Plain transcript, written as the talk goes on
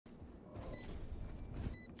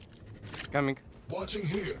Coming. Watching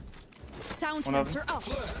here. Sound sensor up.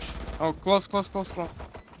 Oh, close.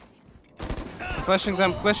 Flashing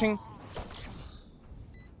them, flashing.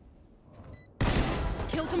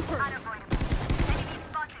 Kill confirmed.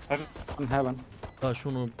 În heaven. Da, și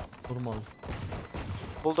unul normal.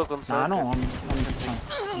 Bulldog în side. Da, nu, am dat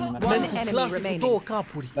chance. One enemy Clasic cu remaining. două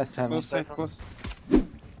capuri. Last heaven. Close.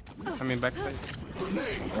 Coming backside.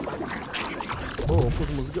 Oh, a pus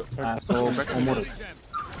muzică. Aia s-o omorât.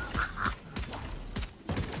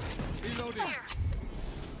 Reloading.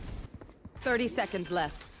 30 seconds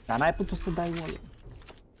left. Dar n-ai putut să dai wall.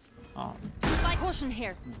 Caution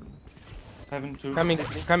here.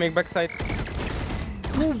 Coming backside.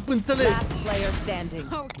 Nu înțeleg. Last player standing.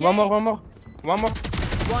 Okay. One more.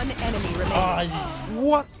 One enemy remaining. Ai.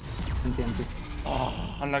 What? În TNT.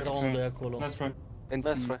 Era unde e acolo. Let's try.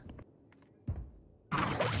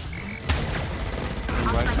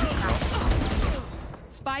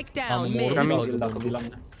 Spike Am down omorât mid. Coming. Dacă vii la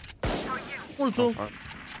mine. Mulțumesc.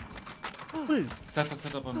 Băi,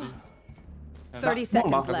 30 seconds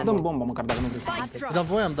Bomba, left. dăm bomba măcar dacă nu zici. Spike drop. dar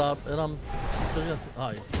voiam, dar eram...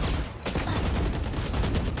 Hai,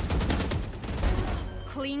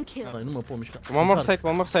 Clean kill. hai, nu mă pot mișca. One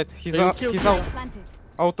more side. He's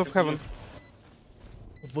out of heaven.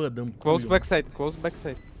 Văd în Close backside.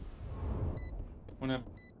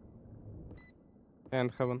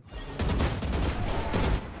 And heaven.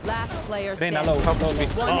 Last player Reina standing.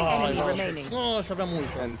 low. One enemy remaining. Oh, și aveam mult.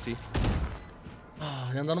 And see.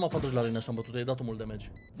 I-am dat numai 40 la Reina și am bătut, i-ai dat mult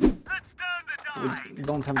damage.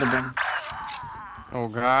 Don't have the bomb. Oh,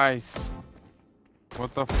 guys.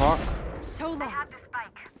 What the fuck? So long.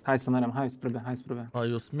 Hai să mergem, hai spre B. Hai,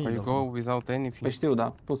 eu smid. I go without anything. Păi știu,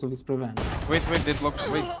 da, poți să vii spre B. Wait, Deadlock,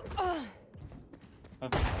 wait.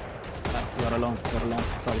 You're alone,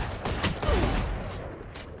 sorry.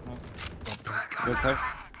 Good save.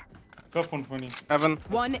 Heaven.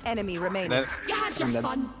 One enemy remaining. Dead. You had your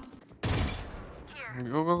fun.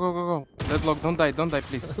 Go. Deadlock, don't die,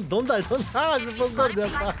 please. Don't die, și fost doar de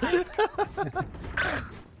asta.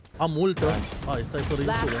 Am multă. Hai, stai fără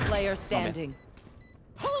Last insulă. player standing.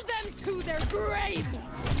 Hold them to their grave.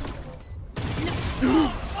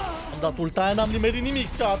 Am dat ulta aia, n-am nimerit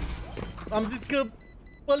nimic, chat. Am zis că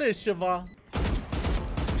pălești ceva.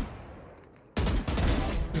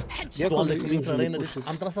 Doamne, cum intră Reina, deci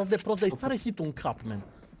am trasat de prost, dar îi sare hit-ul în cap, man.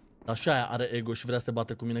 Dar și aia are ego și vrea să se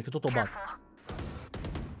bată cu mine, că tot o bat.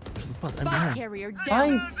 Spike carrier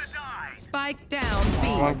down. Spike down.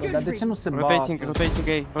 B. Dar de ce nu se bate?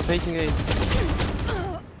 Rotating A.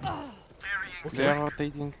 They are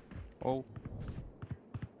rotating. Oh.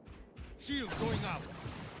 Shields going out.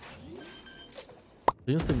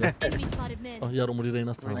 Din stânga. Enemy spotted mid. Iar o muri Reina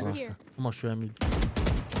asta. Cum aș eu mid.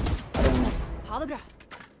 Holograph.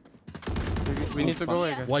 We need to go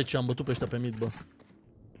away, guys. Uai, ce am bătut pe ăștia pe mid, bă.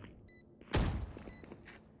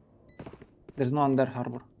 There's no under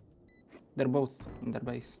harbor. They're both in their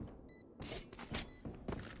base.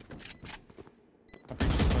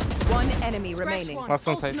 One enemy remaining. Last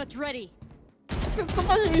one side. Ultimate ready.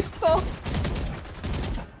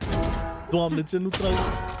 Doamne, ce nu trag.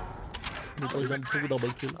 Nu trag, am făcut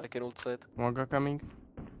double kill. I can ult side. Moga coming.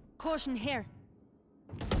 Caution here.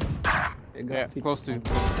 Yeah, close to you.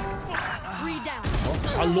 3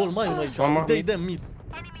 down. A lol, mai unul aici. Dai de mid.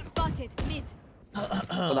 Enemy spotted mid.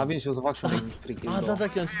 Bă, dar vin și eu să fac și un free kill. Da,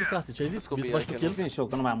 că am citit clasici, ai zis? Vrei să faci tu kill? Vin și eu,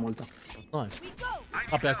 că nu mai am multă. Hai.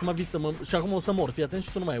 A, pe acum vii să mă... Și acum o să mor, fii atent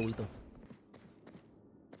și tu nu mai ai ultă.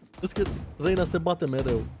 Vezi că Reina se bate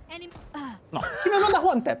mereu. No, și mi-a dat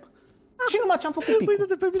one tap. Și numai ce-am făcut pic. Păi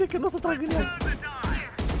dă-te pe mine că nu o să trag în ea.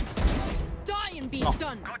 Die and be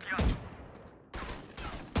done.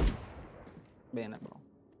 Bine, bro.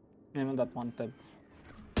 Mi-a dat one tap.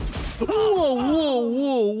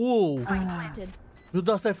 Wow. Eu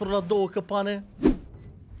da cypher la 2 căpane.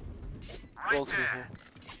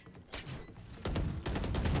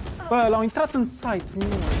 Bă, l-au intrat în site. Nu.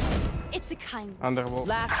 It's a kind. Underwall.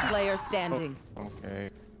 Last player standing.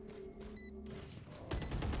 Okay.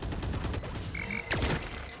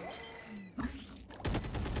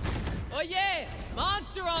 Oh yeah!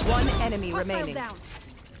 Monster on one enemy remaining.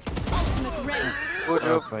 Ultimate ready. Good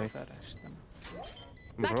job.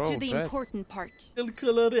 Back to the important part. El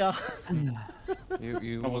călărea.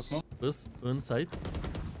 You was Îs în site.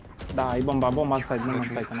 Da, e bomba în site, nu în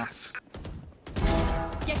site, na.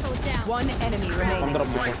 Gecko down. One enemy remaining.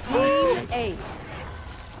 Ace.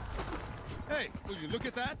 Hey, will you look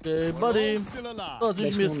at that? Ok, buddy. Still alive.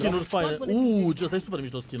 Dați-mi mie skin-uri faine. Ce ăsta e super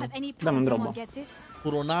mișto skin-ul. Dă-mi un drop, bă.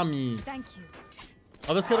 Kuronami. Thank you.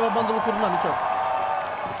 Aveți careva bundle-ul Kuronami, chat?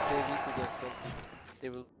 They will be there, so they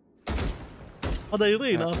will. A, dar e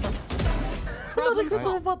Reina asta. N-are decât să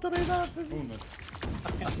mă bată Reina pe mine.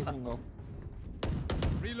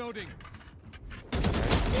 Reloading.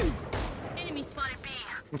 Enemy spotted B.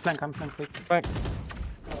 I'm flank, wait. Back.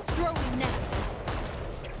 Throwing net.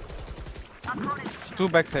 Two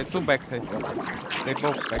backside. They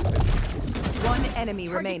both backside. One enemy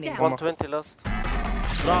remaining. 120 last.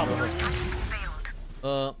 Bravo.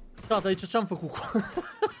 Gata, aici ce-am făcut cu...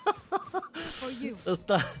 For you.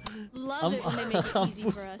 Ăsta... Love it when they make it Am easy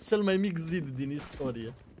pus for us. cel mai mic zid din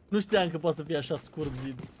istorie. Nu știam că poate să fie așa scurt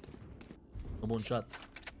zid. Bun chat.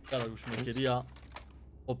 Care cu șmecheria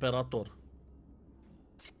operator.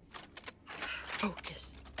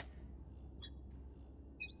 Focus.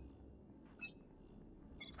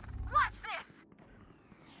 Watch this.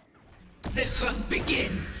 The hunt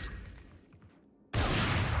begins.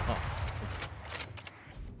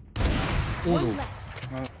 1, One less.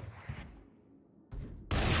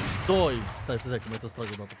 2. Stai că mai te trag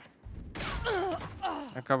o dată.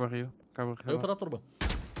 I cover you. E operator, bă.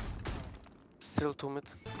 Still 2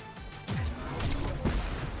 mid.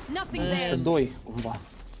 Nothing Este there. 2 cumva.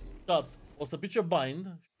 Gata. O să pice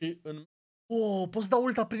bind și în... Oh, poți da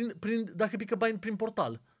ulta dacă pică bind prin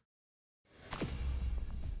portal.